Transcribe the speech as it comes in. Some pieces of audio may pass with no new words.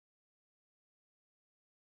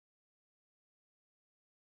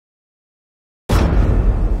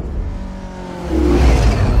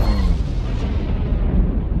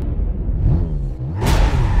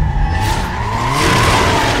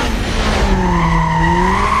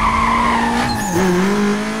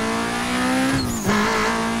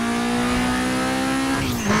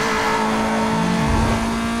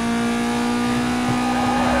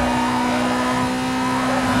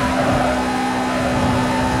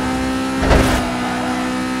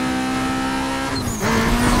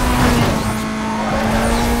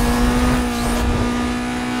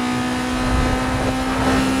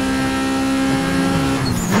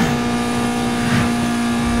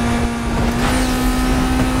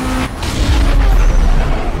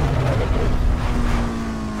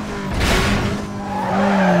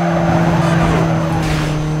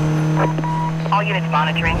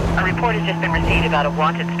report has just been received about a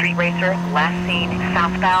wanted street racer, last seen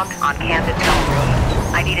southbound on Kansas Tollbooth.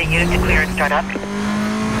 I need a unit to clear and start up.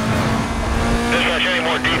 Dispatch, any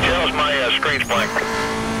more details? My screen's blank.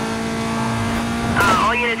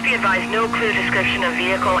 All units be advised, no clear description of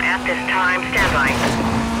vehicle at this time. Stand by.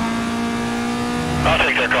 I'll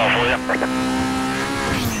take that call for you.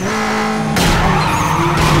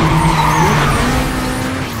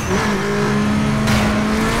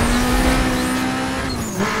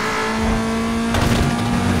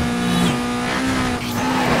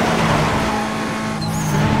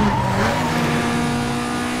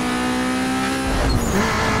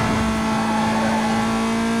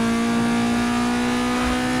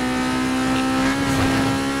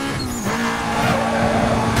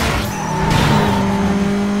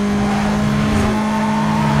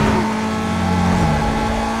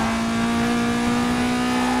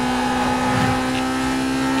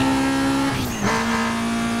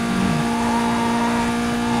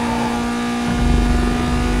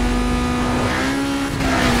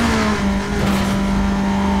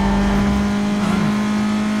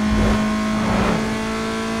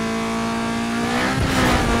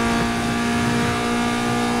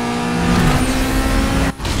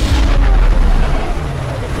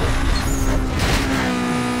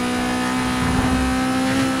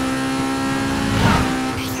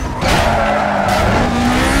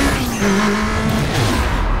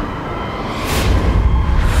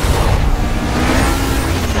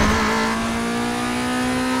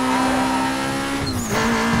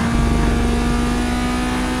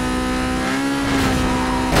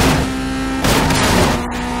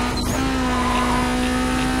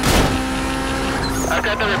 I've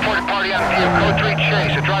got the reported party on view. Code 3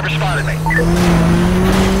 chase. The driver spotted me.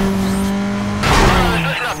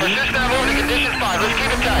 Listen up. Persist now moving to condition 5. Let's keep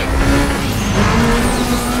it tight.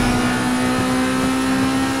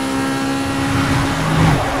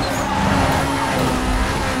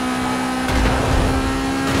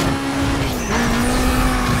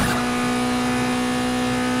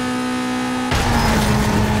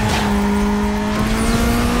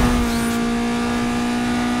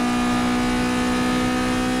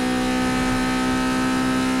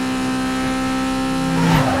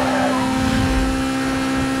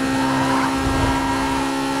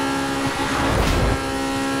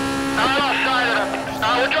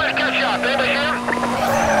 We're trying to catch you up. Anybody see him?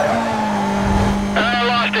 I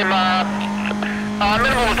lost him.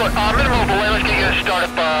 Minimum away. Let's get you to start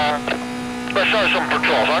up. Let's start some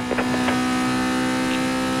patrols, huh?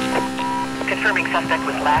 Confirming suspect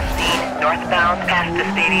was last seen northbound past the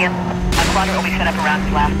stadium. A quadrant will be set up around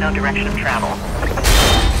his last known direction of travel.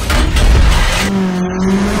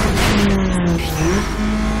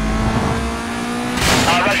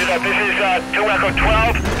 Roger that. This is 2 Echo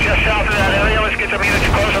 12, just south of that area. Let's get some units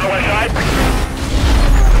close on the west side.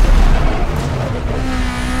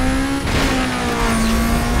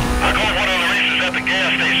 I'm going one of the races at the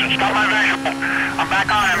gas station. Stop my visual. I'm back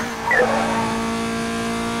on him.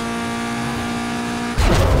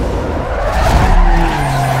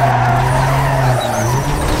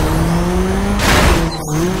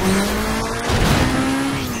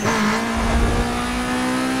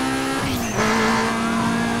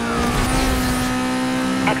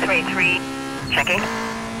 X-ray 3, checking.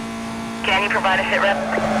 Can you provide a sit rep?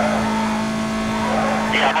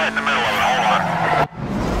 Yeah, I'm right in the middle of it. Hold on.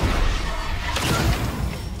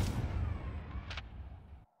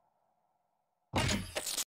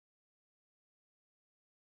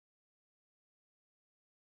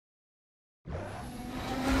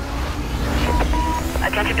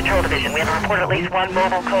 Attention Patrol Division, we have a report of at least one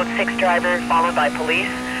mobile code 6 driver followed by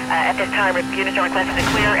police. At this time, units are requested to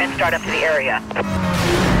clear and start up to the area.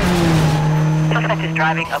 Suspect is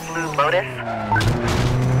driving a blue Lotus.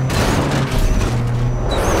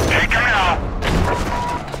 Take him now.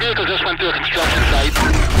 Vehicle just went through a construction site.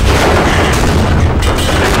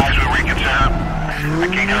 Guys, we reconsider. I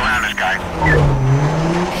can't get around this guy.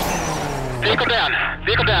 Vehicle down.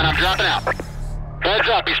 Vehicle down. I'm dropping out. Heads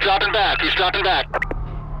up. He's dropping back. He's dropping back.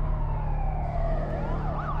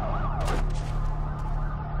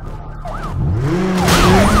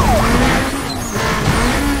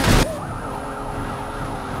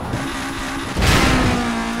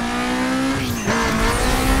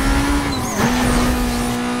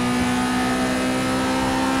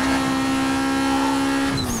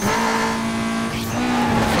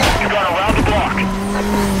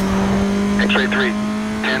 X-ray 3,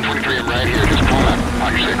 1023, I'm right here, just pull up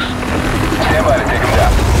on your 6. Stand by to take him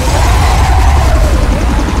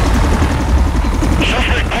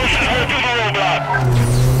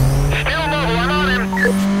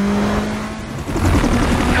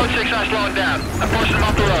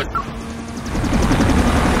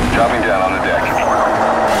going down on the deck.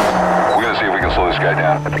 We're gonna see if we can slow this guy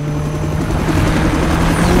down.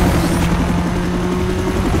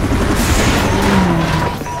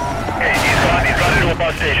 Hey, he's gone into a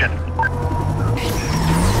bus station.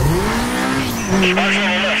 Sparks on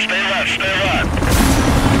the left, stay left, stay left.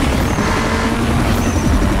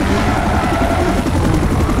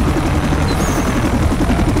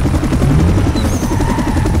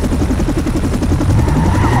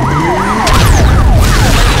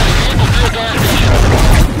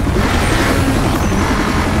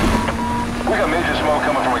 We got major smoke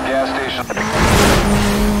coming from a gas station.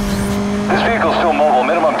 This vehicle's still mobile,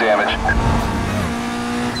 minimum damage.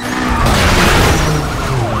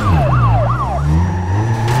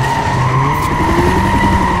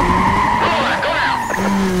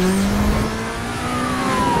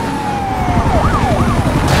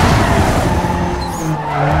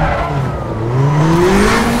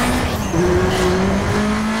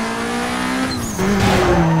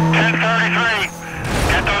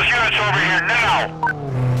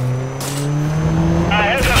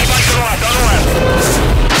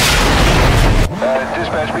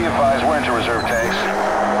 Dispatch, be advised, we're into reserve tanks,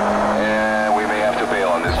 and we may have to bail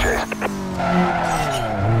on this chase.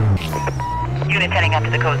 Unit heading up to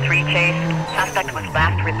the code 3 chase. Suspect was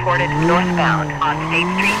last reported northbound on State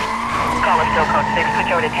Street. Call is still code 6. Switch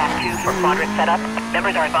over to TAC 2 for quadrant setup.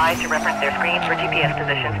 Members are advised to reference their screens for GPS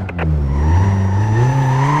position.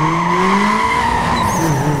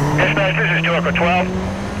 Dispatch, this is 2 Echo 12.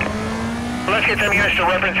 Let's get some units to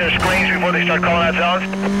reference their screens before they start calling out zones.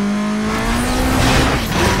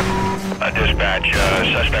 Dispatch,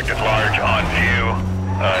 suspect at large on view,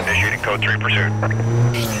 initiating code 3 pursuit.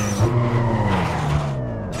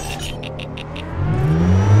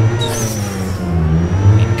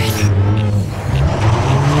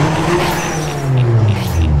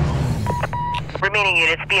 Remaining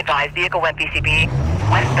units, be advised, vehicle went BCB,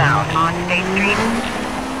 westbound on State Street.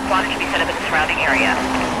 Squad can be set up in the surrounding area.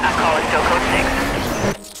 Call is still code 6.